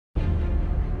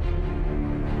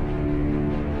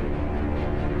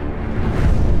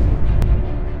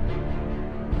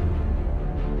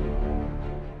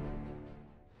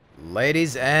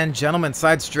Ladies and gentlemen,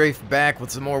 Side Strafe back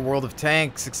with some more World of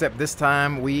Tanks, except this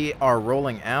time we are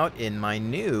rolling out in my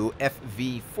new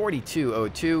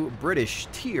FV4202 British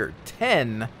Tier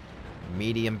 10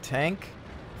 medium tank.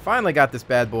 Finally got this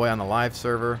bad boy on the live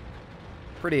server.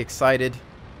 Pretty excited.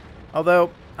 Although,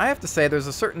 I have to say there's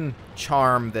a certain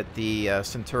charm that the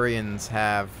Centurions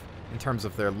have in terms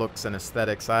of their looks and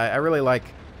aesthetics. I really like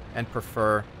and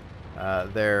prefer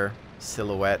their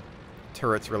silhouette.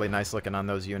 Turret's really nice looking on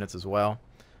those units as well.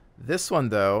 This one,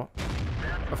 though,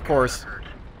 of course,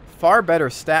 far better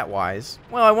stat-wise.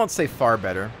 Well, I won't say far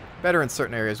better. Better in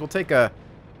certain areas. We'll take a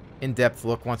in-depth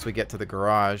look once we get to the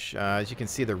garage. As you can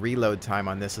see, the reload time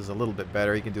on this is a little bit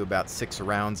better. You can do about 6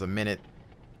 rounds a minute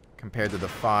compared to the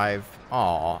 5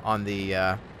 on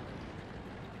the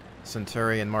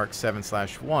Centurion Mark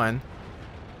 7/1.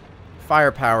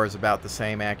 Firepower is about the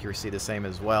same. Accuracy the same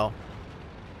as well.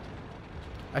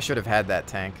 I should have had that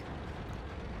tank.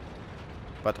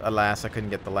 But alas, I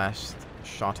couldn't get the last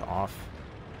shot off.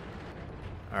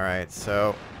 Alright,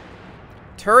 so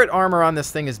turret armor on this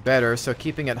thing is better, so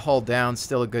keeping it hull down is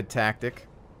still a good tactic.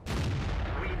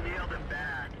 We nailed him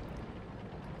back.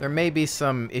 There may be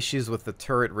some issues with the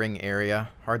turret ring area.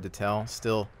 Hard to tell.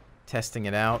 Still testing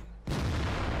it out.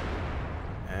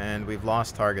 And we've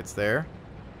lost targets there.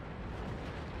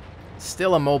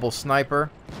 Still a mobile sniper.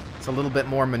 It's a little bit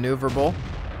more maneuverable.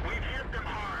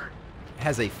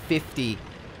 Has a 50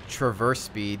 traverse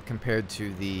speed compared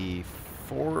to the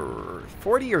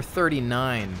 40 or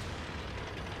 39.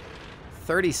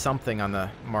 30 something on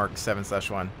the Mark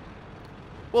 7/1.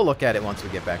 We'll look at it once we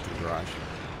get back to the garage.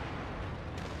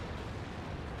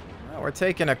 Well, we're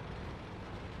taking a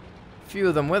few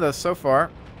of them with us so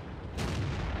far.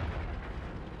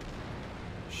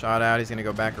 Shot out, he's going to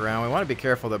go back around. We want to be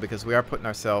careful though because we are putting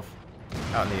ourselves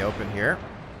out in the open here.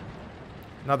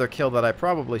 Another kill that I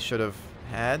probably should have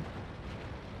had.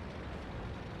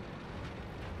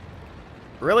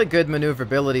 Really good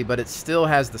maneuverability, but it still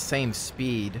has the same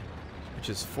speed, which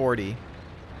is 40.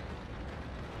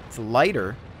 It's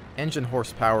lighter. Engine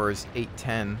horsepower is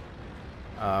 810,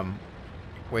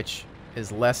 which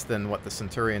is less than what the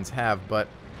Centurions have, but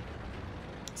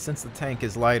since the tank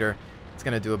is lighter, it's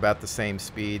going to do about the same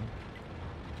speed.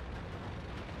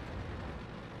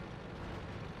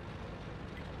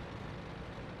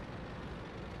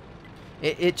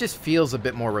 It just feels a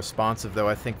bit more responsive, though.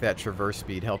 I think that traverse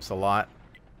speed helps a lot.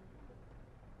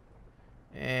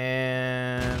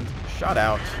 And shot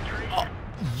out. Oh,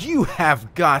 you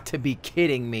have got to be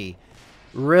kidding me.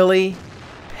 Really?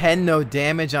 Pen no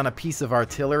damage on a piece of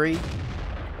artillery?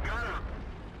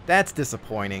 That's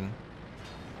disappointing.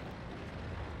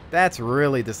 That's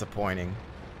really disappointing.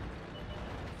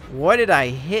 What did I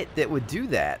hit that would do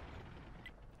that?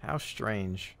 How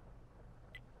strange.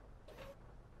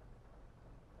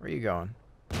 Where are you going?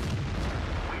 We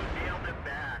nailed him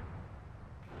back.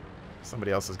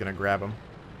 Somebody else is going to grab him.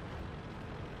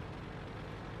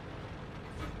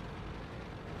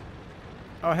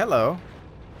 Oh, hello.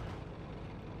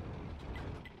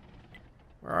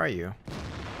 Where are you?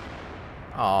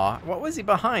 Aw, what was he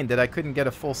behind that I couldn't get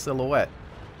a full silhouette?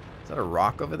 Is that a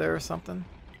rock over there or something?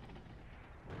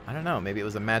 I don't know. Maybe it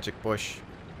was a magic bush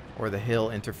or the hill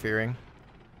interfering.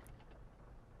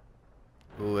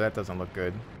 Ooh, that doesn't look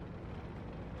good.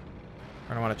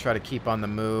 I don't want to try to keep on the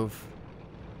move.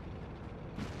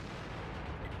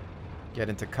 Get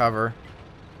into cover.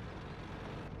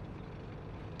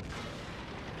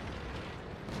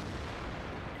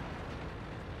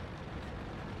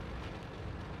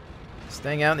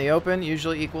 Staying out in the open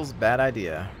usually equals bad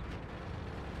idea.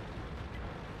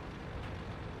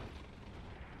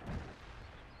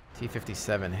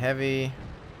 T-57 heavy.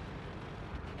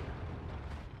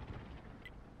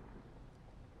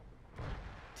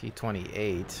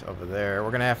 T-28 over there. We're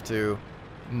going to have to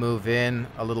move in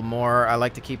a little more. I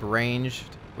like to keep ranged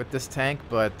with this tank,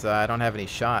 but I don't have any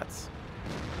shots.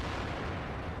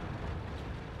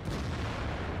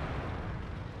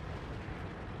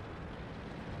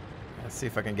 Let's see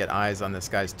if I can get eyes on this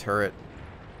guy's turret.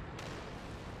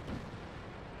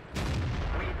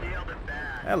 We nailed him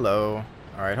back. Hello.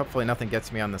 Alright, hopefully nothing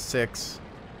gets me on the 6.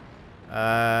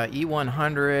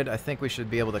 E100, I think we should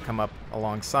be able to come up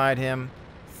alongside him.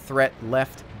 Threat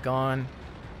left, gone.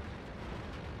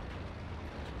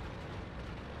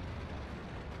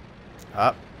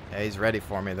 Up. Yeah, he's ready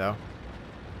for me, though.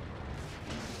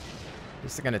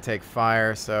 He's going to take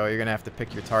fire, so you're going to have to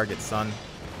pick your target, son.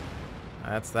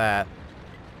 That's that.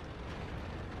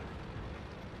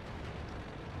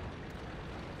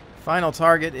 Final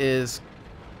target is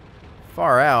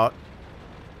far out.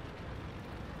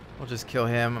 We'll just kill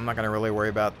him. I'm not going to really worry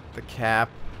about the cap.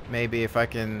 Maybe if I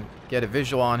can get a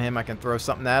visual on him, I can throw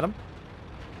something at him.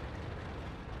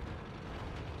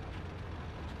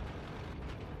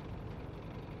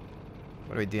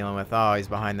 What are we dealing with? Oh, he's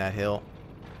behind that hill.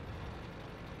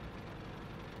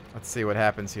 Let's see what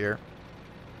happens here.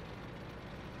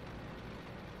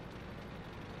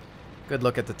 Good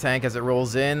look at the tank as it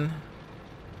rolls in.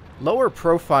 Lower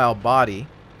profile body.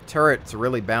 Turret's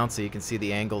really bouncy. You can see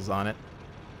the angles on it.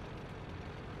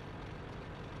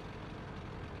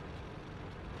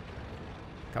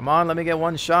 Come on, let me get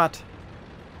one shot.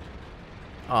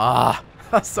 Ah,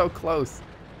 so close.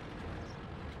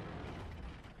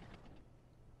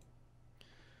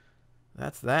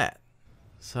 That's that.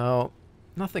 So,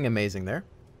 nothing amazing there.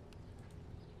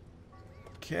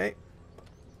 Okay.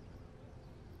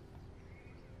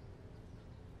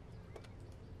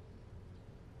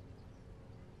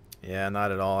 Yeah,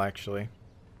 not at all, actually.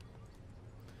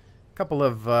 A couple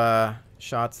of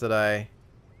shots that I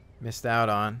missed out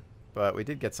on, but we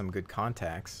did get some good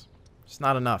contacts. Just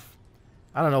not enough.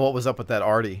 I don't know what was up with that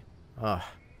arty. Ugh.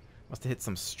 Must have hit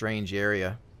some strange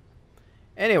area.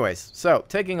 Anyways, so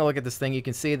taking a look at this thing, you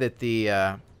can see that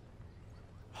the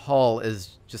hull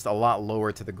is just a lot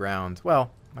lower to the ground. Well,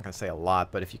 I'm not going to say a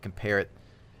lot, but if you compare it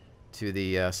to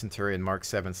the Centurion Mark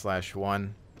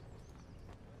 7/1,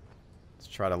 let's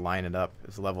try to line it up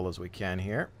as level as we can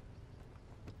here.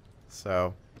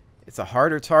 So it's a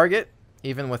harder target,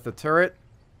 even with the turret.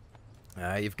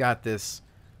 You've got this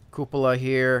cupola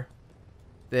here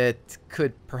that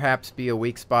could perhaps be a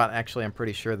weak spot. Actually, I'm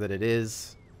pretty sure that it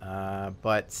is.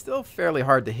 But still fairly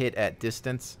hard to hit at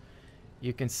distance.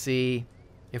 You can see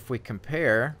if we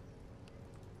compare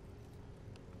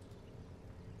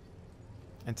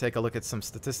and take a look at some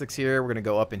statistics here, we're going to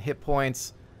go up in hit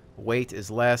points. Weight is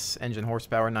less, engine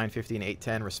horsepower 950 and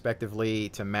 810 respectively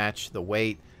to match the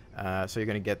weight. So you're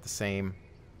going to get the same,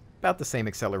 about the same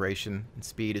acceleration, and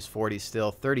speed is 40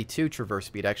 still. 32 traverse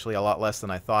speed, actually a lot less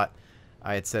than I thought.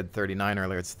 I had said 39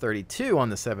 earlier. It's 32 on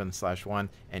the 7/1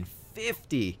 and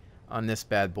 50 on this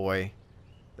bad boy.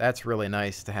 That's really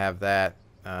nice to have that.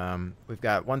 We've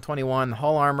got 121.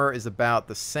 Hull armor is about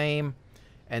the same.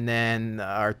 And then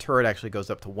our turret actually goes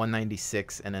up to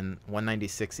 196, and then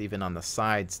 196 even on the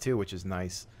sides too, which is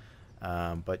nice.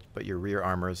 But your rear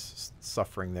armor is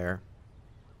suffering there.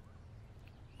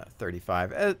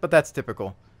 35, but that's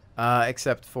typical.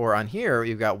 Except for on here,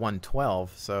 you've got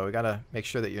 112, so we gotta make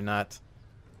sure that you're not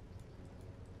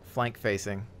flank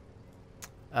facing.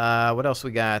 What else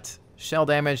we got? Shell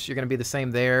damage, you're gonna be the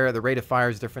same there. The rate of fire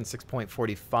is different,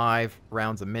 6.45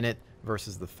 rounds a minute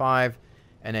versus the 5.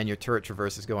 And then your turret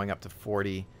traverse is going up to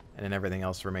 40, and then everything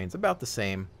else remains about the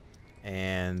same.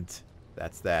 And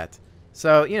that's that.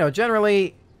 So, you know,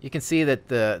 generally, you can see that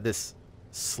this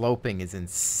sloping is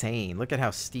insane. Look at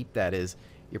how steep that is.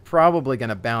 You're probably going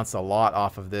to bounce a lot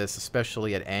off of this,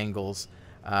 especially at angles.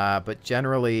 But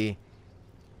generally,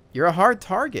 you're a hard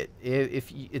target.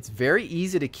 It's very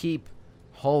easy to keep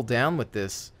hull down with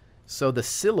this. So the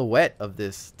silhouette of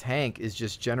this tank is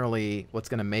just generally what's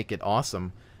going to make it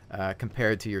awesome.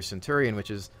 Compared to your Centurion,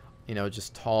 which is, you know,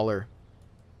 just taller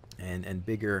and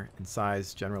bigger in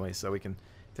size generally. So we can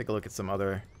take a look at some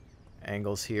other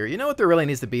angles here. You know what, there really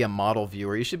needs to be a model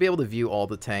viewer. You should be able to view all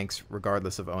the tanks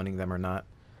regardless of owning them or not.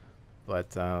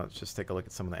 But let's just take a look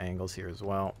at some of the angles here as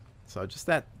well. So just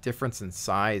that difference in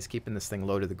size, keeping this thing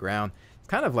low to the ground. It's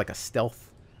kind of like a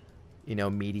stealth, you know,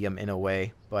 medium in a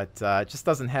way. But it just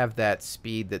doesn't have that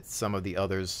speed that some of the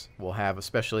others will have,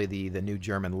 especially the new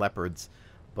German Leopards.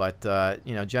 But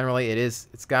you know, generally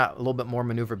it's got a little bit more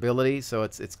maneuverability, so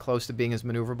it's close to being as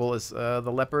maneuverable as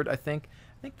the Leopard. I think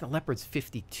the Leopard's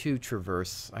 52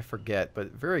 traverse. I forget,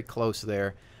 but very close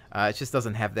there. It just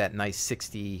doesn't have that nice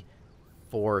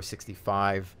 64,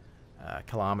 65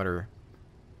 kilometer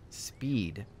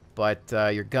speed. But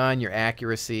your gun, your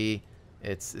accuracy,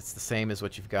 it's the same as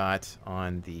what you've got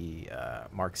on the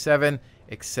Mark 7,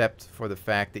 except for the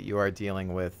fact that you are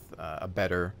dealing with a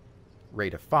better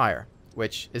rate of fire.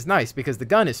 Which is nice because the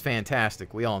gun is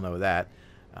fantastic. We all know that.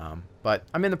 But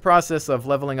I'm in the process of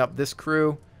leveling up this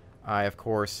crew. I, of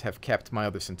course, have kept my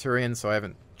other Centurion, so I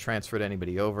haven't transferred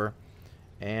anybody over.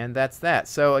 And that's that.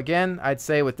 So, again, I'd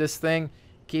say with this thing,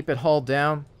 keep it hull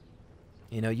down.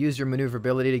 You know, use your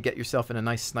maneuverability to get yourself in a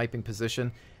nice sniping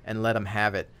position and let them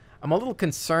have it. I'm a little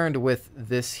concerned with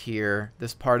this here,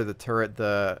 this part of the turret,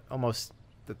 almost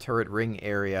the turret ring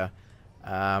area.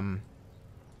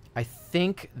 I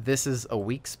think this is a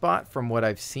weak spot from what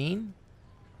I've seen.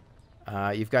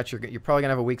 You're probably gonna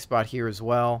have a weak spot here as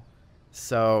well.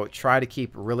 So try to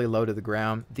keep really low to the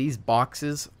ground. These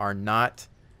boxes are not,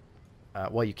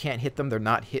 well, you can't hit them. They're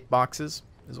not hit boxes,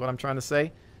 is what I'm trying to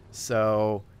say.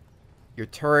 So Your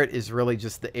turret is really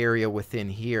just the area within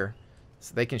here.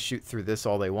 So they can shoot through this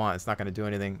all they want. It's not going to do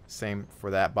anything. Same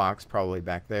for that box, probably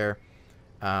back there.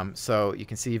 So you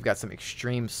can see you've got some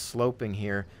extreme sloping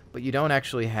here, but you don't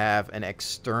actually have an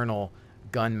external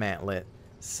gun mantlet.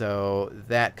 So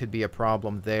that could be a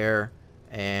problem there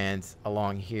and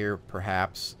along here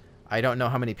perhaps. I don't know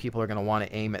how many people are going to want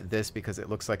to aim at this because it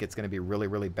looks like it's going to be really,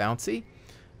 really bouncy.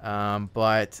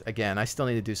 But again, I still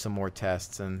need to do some more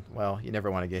tests, and well, you never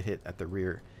want to get hit at the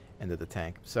rear end of the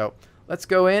tank. So let's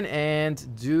go in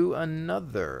and do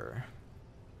another.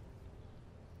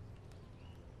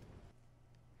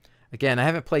 Again, I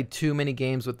haven't played too many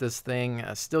games with this thing.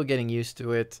 Still getting used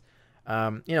to it.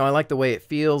 You know, I like the way it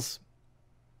feels.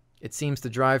 It seems to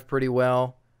drive pretty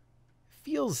well.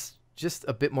 Feels just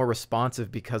a bit more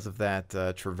responsive because of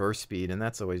that traverse speed, and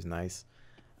that's always nice.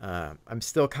 I'm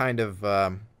still kind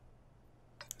of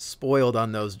spoiled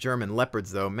on those German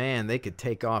Leopards, though. Man, they could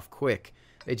take off quick.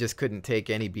 They just couldn't take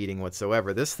any beating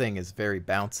whatsoever. This thing is very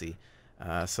bouncy.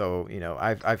 So, you know,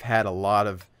 I've had a lot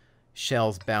of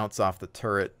shells bounce off the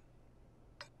turret.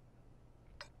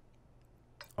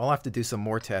 I'll have to do some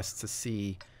more tests to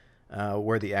see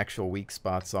where the actual weak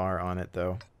spots are on it,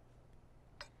 though.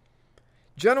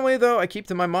 Generally, though, I keep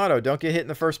to my motto, don't get hit in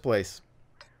the first place.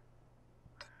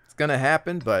 It's going to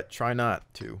happen, but try not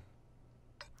to.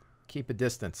 Keep a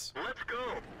distance. Let's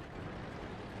go.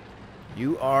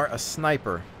 You are a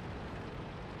sniper.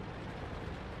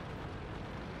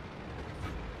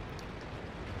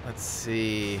 Let's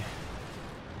see.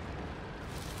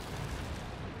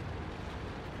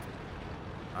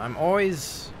 I'm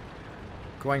always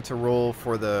going to roll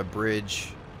for the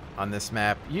bridge on this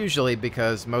map, usually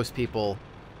because most people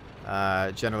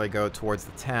generally go towards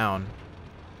the town.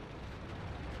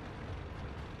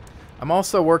 I'm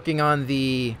also working on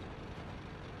the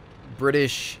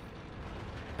British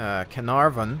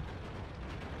Carnarvon,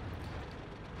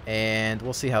 and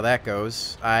we'll see how that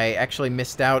goes. I actually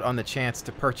missed out on the chance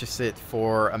to purchase it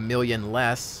for $1 million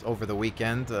less over the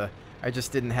weekend. I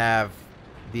just didn't have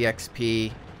the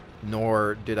XP,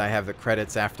 nor did I have the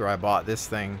credits after I bought this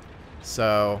thing.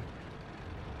 So,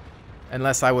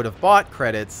 unless I would have bought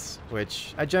credits,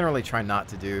 which I generally try not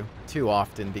to do too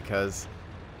often because,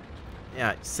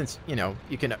 yeah, since, you know,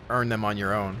 you can earn them on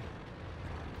your own,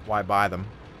 why buy them?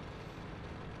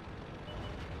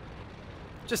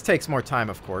 Just takes more time,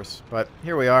 of course, but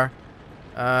here we are.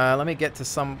 Let me get to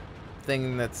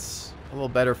something that's a little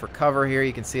better for cover here.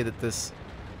 You can see that this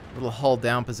little hull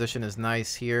down position is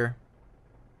nice here.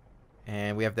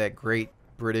 And we have that great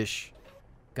British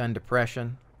gun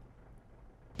depression.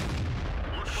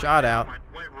 Shot out.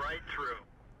 Went right through.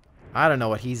 I don't know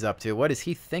what he's up to. What is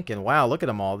he thinking? Wow, look at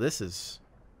them all. This is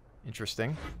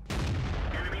interesting.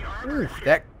 Enemy armor. Ooh,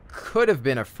 that could have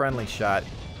been a friendly shot.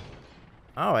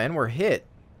 Oh, and we're hit.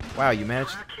 Wow, you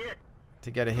managed Crack hit.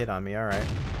 to get a hit on me. All right.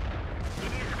 He's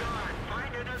gone.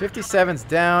 Find another 57's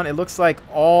down. It looks like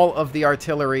all of the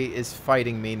artillery is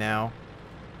fighting me now.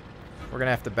 We're going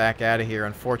to have to back out of here,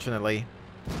 unfortunately.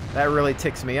 That really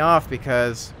ticks me off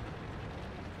because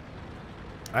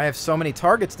I have so many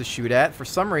targets to shoot at. For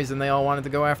some reason, they all wanted to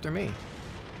go after me.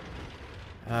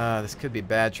 This could be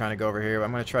bad trying to go over here.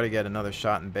 I'm going to try to get another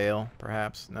shot and bail,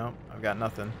 perhaps. No, I've got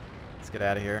nothing. Let's get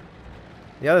out of here.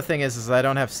 The other thing is I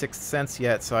don't have Sixth Sense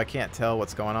yet, so I can't tell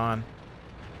what's going on.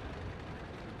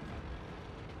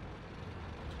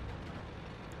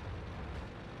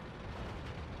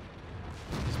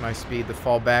 Use my speed to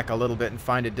fall back a little bit and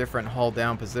find a different hull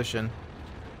down position.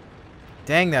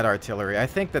 Dang that artillery. I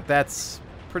think that that's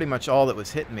pretty much all that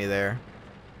was hitting me there.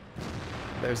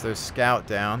 There's their scout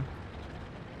down.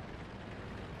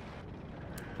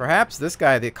 Perhaps this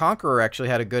guy, the Conqueror, actually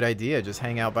had a good idea. Just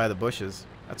hang out by the bushes.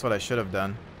 That's what I should have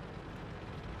done.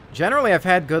 Generally, I've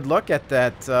had good luck at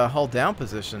that hull down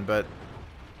position, but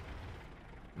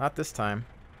not this time.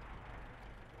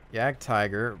 Yag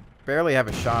Tiger. Barely have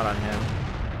a shot on him.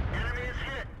 enemy is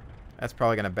hit. That's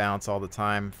probably going to bounce all the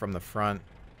time from the front.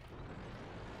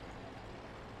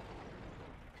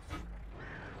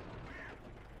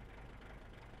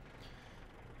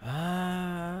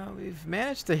 We've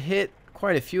managed to hit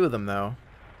quite a few of them, though.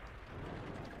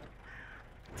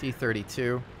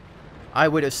 T-32. I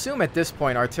would assume at this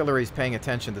point artillery is paying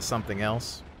attention to something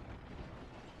else.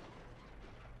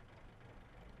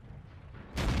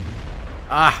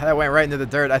 Ah, that went right into the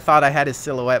dirt. I thought I had his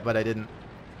silhouette, but I didn't.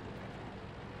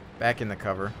 Back in the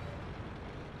cover.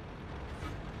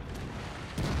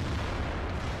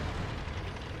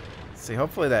 Let's see,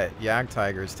 hopefully that Yag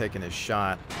Tiger is taking his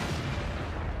shot.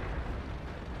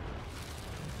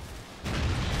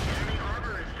 Enemy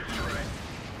armor is destroyed.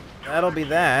 That'll be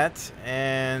that,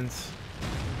 and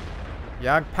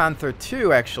Panther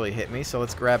 2 actually hit me, so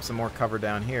let's grab some more cover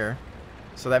down here.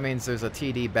 So that means there's a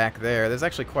TD back there. There's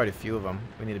actually quite a few of them.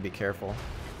 We need to be careful.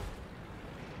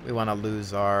 We want to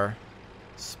lose our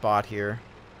spot here.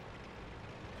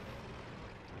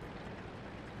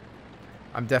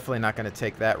 I'm definitely not going to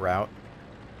take that route.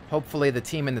 Hopefully the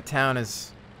team in the town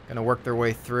is going to work their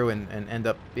way through and end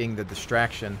up being the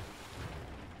distraction.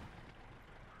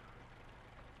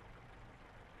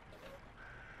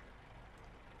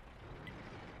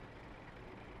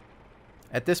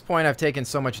 At this point, I've taken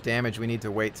so much damage, we need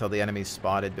to wait till the enemy's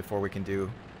spotted before we can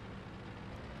do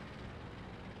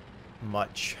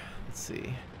much. Let's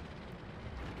see.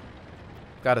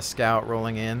 Got a scout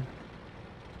rolling in.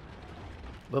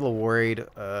 A little worried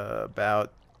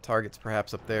about targets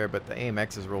perhaps up there, but the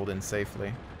AMX is rolled in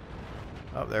safely.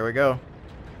 Oh, there we go.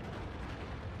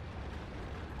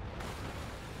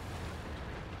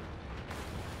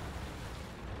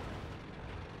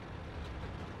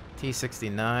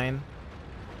 T-69.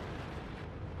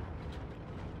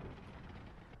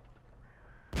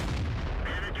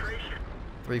 Penetration.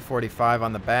 345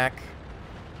 on the back.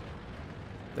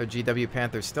 Their GW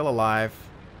Panther's still alive.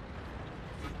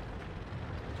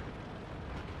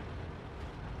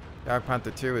 Dog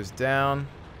Panther 2 is down.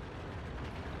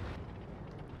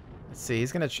 Let's see.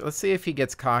 He's gonna. Let's see if he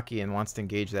gets cocky and wants to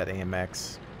engage that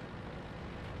AMX.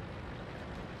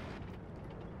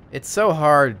 It's so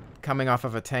hard coming off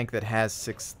of a tank that has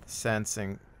Sixth Sense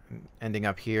and ending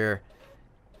up here,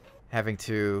 having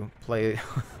to play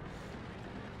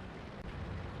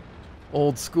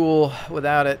old school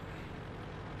without it.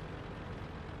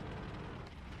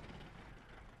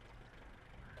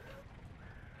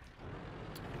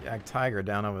 Jag Tiger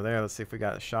down over there. Let's see if we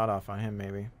got a shot off on him,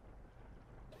 maybe.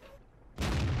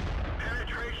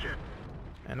 Penetration.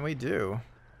 And we do.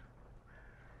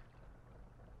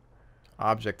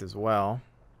 Object as well.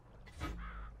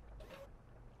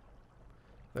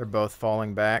 They're both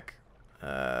falling back.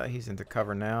 He's into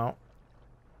cover now.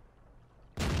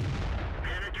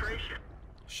 Penetration.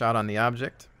 Shot on the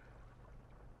object.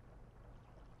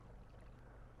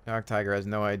 Jag Tiger has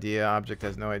no idea. Object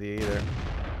has no idea either.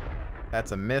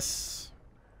 That's a miss.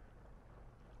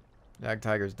 Jag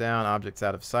Tiger's down. Object's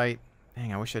out of sight.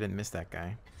 Dang, I wish I didn't miss that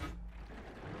guy.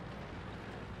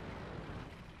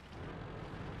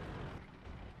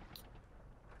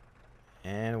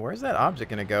 And where's that object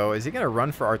going to go? Is he going to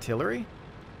run for artillery?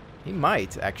 He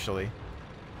might, actually.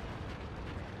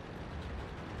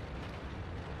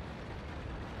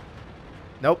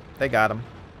 Nope, they got him.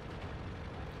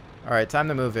 Alright, time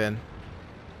to move in.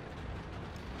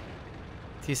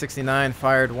 T-69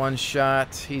 fired one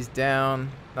shot. He's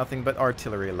down. Nothing but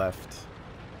artillery left.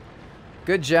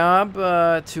 Good job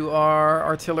to our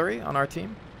artillery on our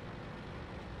team.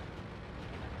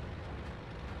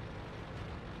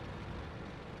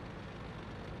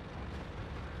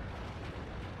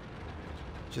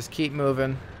 Just keep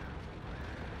moving.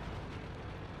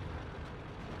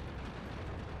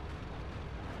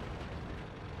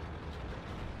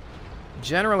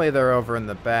 Generally, they're over in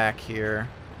the back here.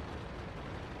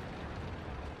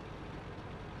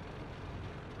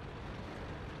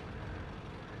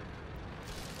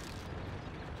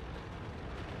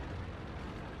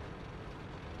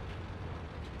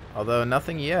 Although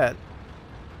nothing yet.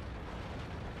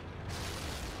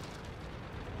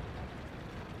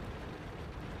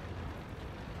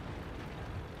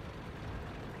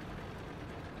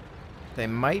 They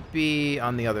might be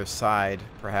on the other side,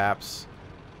 perhaps.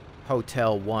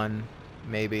 Hotel 1,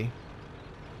 maybe.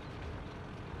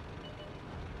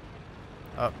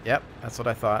 Oh, yep, that's what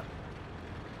I thought.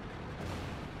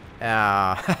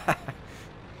 Ah.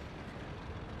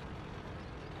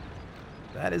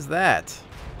 That is that.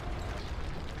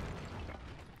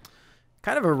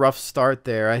 Kind of a rough start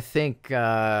there. I think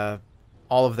all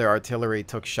of their artillery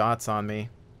took shots on me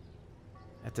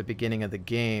at the beginning of the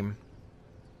game.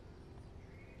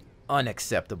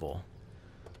 Unacceptable.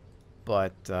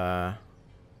 But a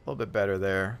little bit better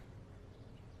there.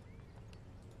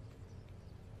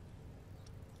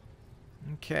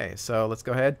 Okay, so let's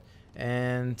go ahead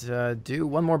and do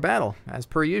one more battle, as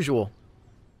per usual.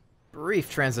 Brief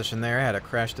transition there. I had to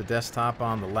crash the desktop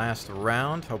on the last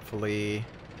round. Hopefully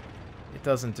it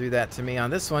doesn't do that to me on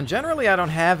this one. Generally, I don't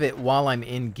have it while I'm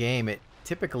in game. It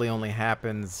typically only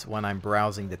happens when I'm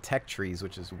browsing the tech trees,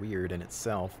 which is weird in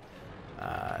itself.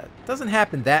 It doesn't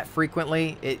happen that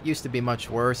frequently. It used to be much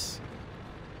worse.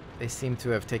 They seem to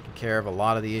have taken care of a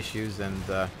lot of the issues,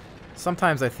 and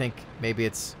sometimes I think maybe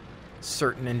it's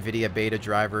certain NVIDIA beta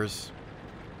drivers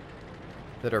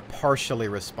that are partially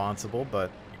responsible,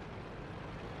 but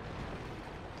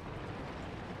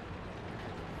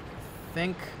I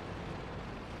think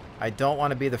I don't want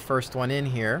to be the first one in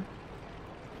here.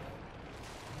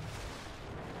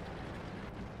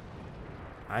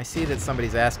 I see that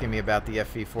somebody's asking me about the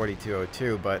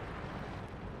FV4202, but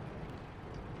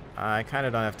I kind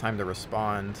of don't have time to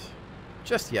respond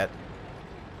just yet.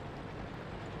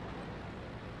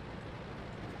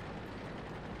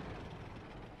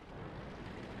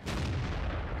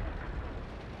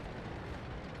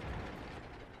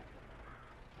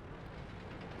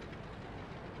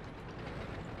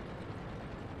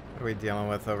 What are we dealing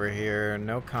with over here?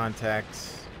 No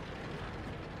contacts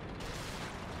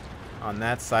on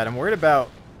that side. I'm worried about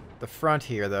the front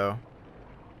here, though.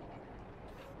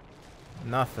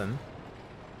 Nothing.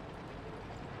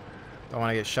 Don't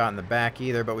want to get shot in the back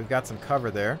either, but we've got some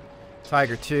cover there.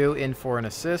 Tiger 2 in for an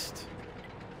assist.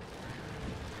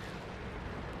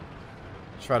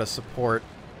 Try to support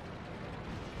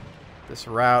this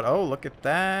route. Oh, look at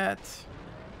that.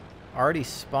 Already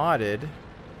spotted.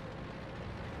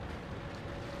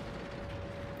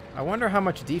 I wonder how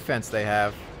much defense they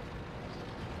have.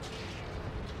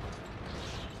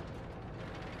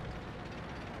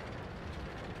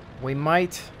 We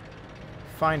might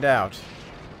find out.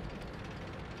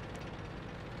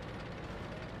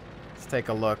 Let's take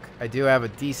a look. I do have a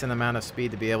decent amount of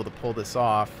speed to be able to pull this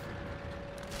off.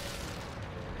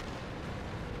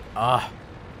 Ah.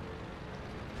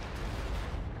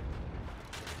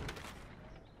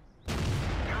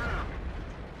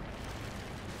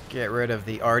 Get rid of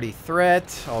the arty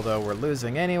threat, although we're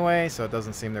losing anyway, so it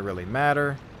doesn't seem to really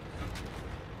matter.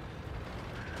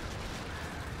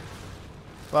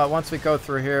 But once we go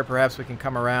through here, perhaps we can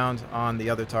come around on the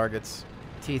other targets.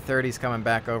 T-30's coming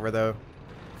back over, though,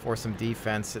 for some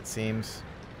defense, it seems.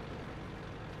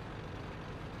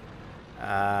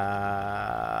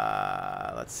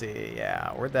 Let's see.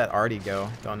 Yeah, where'd that arty go?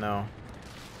 Don't know.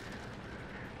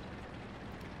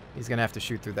 He's going to have to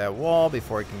shoot through that wall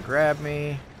before he can grab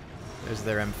me. There's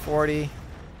their M40.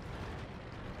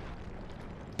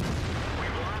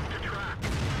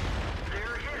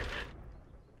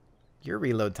 Your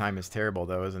reload time is terrible,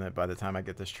 though, isn't it? By the time I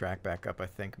get this track back up, I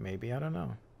think maybe. I don't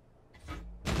know.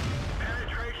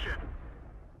 Penetration.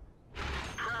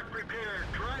 Track repaired.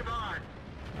 Drive on.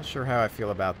 Not sure how I feel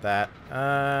about that.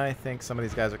 I think some of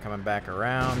these guys are coming back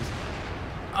around.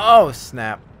 Oh,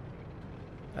 snap.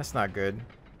 That's not good.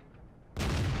 Nice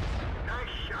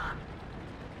shot.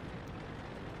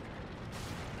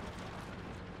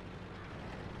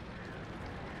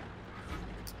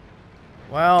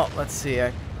 Well, let's see.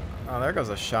 Oh, there goes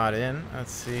a shot in.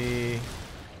 Let's see.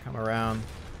 Come around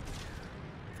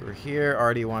through here.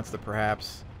 Artie wants to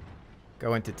perhaps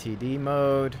go into TD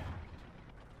mode.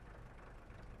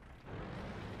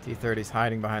 T-30's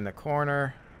hiding behind the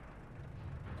corner.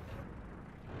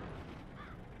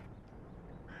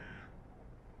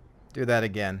 Do that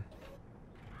again.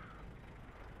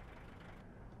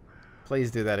 Please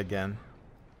do that again.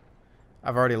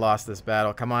 I've already lost this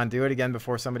battle. Come on, do it again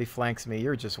before somebody flanks me.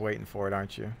 You're just waiting for it,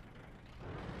 aren't you?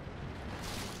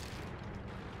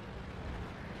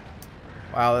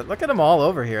 Wow, look at them all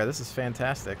over here. This is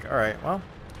fantastic. All right, well.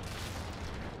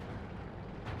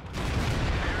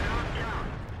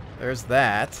 There's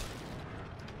that.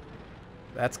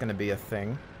 That's going to be a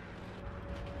thing.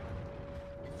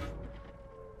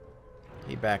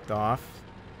 He backed off.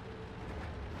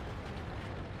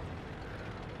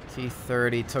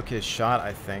 T-30 took his shot,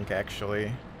 I think,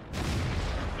 actually.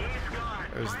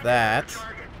 There's that.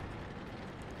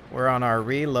 We're on our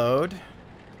reload.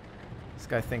 This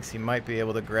guy thinks he might be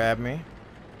able to grab me.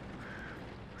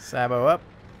 Sabo up.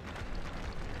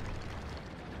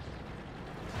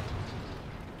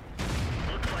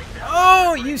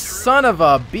 Oh, you son of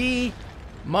a bee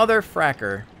mother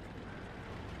fracker.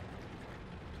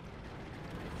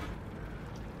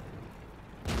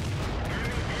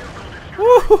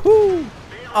 Woohoo!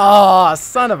 Aw,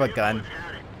 son of a gun.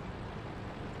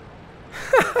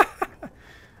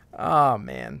 Oh,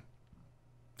 man.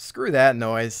 Screw that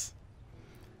noise.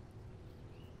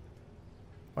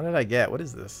 What did I get? What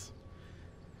is this?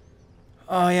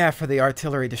 Oh, yeah, for the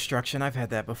artillery destruction. I've had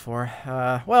that before.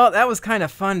 Well, that was kind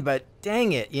of fun, but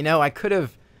dang it. You know, I could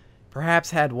have perhaps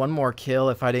had one more kill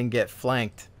if I didn't get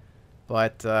flanked.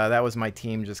 But that was my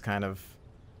team just kind of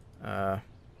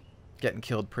getting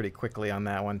killed pretty quickly on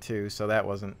that one, too. So that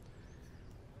wasn't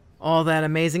all that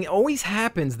amazing. It always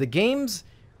happens. The games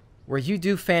where you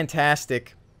do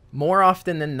fantastic, more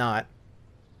often than not,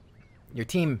 your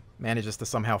team manages to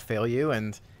somehow fail you,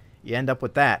 and you end up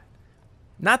with that.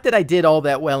 Not that I did all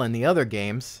that well in the other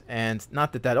games, and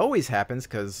not that that always happens,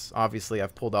 because obviously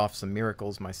I've pulled off some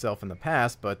miracles myself in the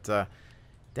past, but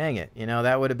dang it, you know,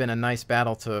 that would have been a nice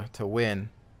battle to win.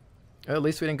 At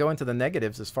least we didn't go into the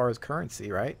negatives as far as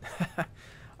currency, right?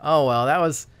 Oh well, that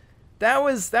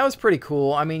was pretty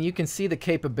cool. I mean, you can see the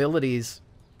capabilities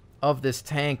of this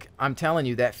tank. I'm telling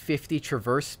you, that 50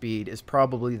 traverse speed is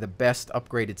probably the best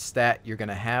upgraded stat you're going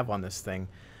to have on this thing.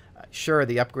 Sure,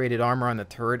 the upgraded armor on the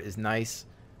turret is nice,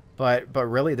 but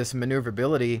really this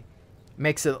maneuverability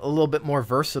makes it a little bit more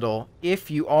versatile if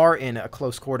you are in a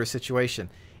close quarter situation.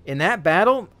 In that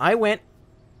battle, I went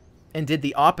and did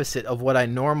the opposite of what I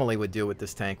normally would do with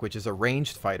this tank, which is a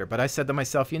ranged fighter. But I said to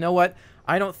myself, you know what?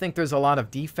 I don't think there's a lot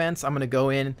of defense. I'm going to go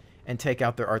in and take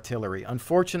out their artillery.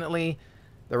 Unfortunately,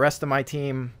 the rest of my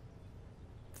team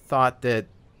thought that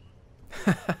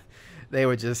they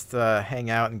would just hang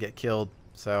out and get killed.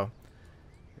 So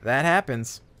that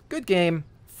happens. Good game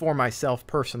for myself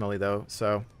personally, though,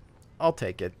 so I'll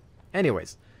take it.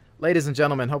 Anyways, ladies and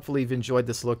gentlemen, hopefully you've enjoyed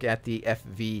this look at the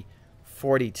FV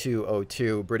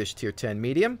 4202 British Tier 10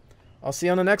 Medium. I'll see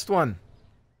you on the next one.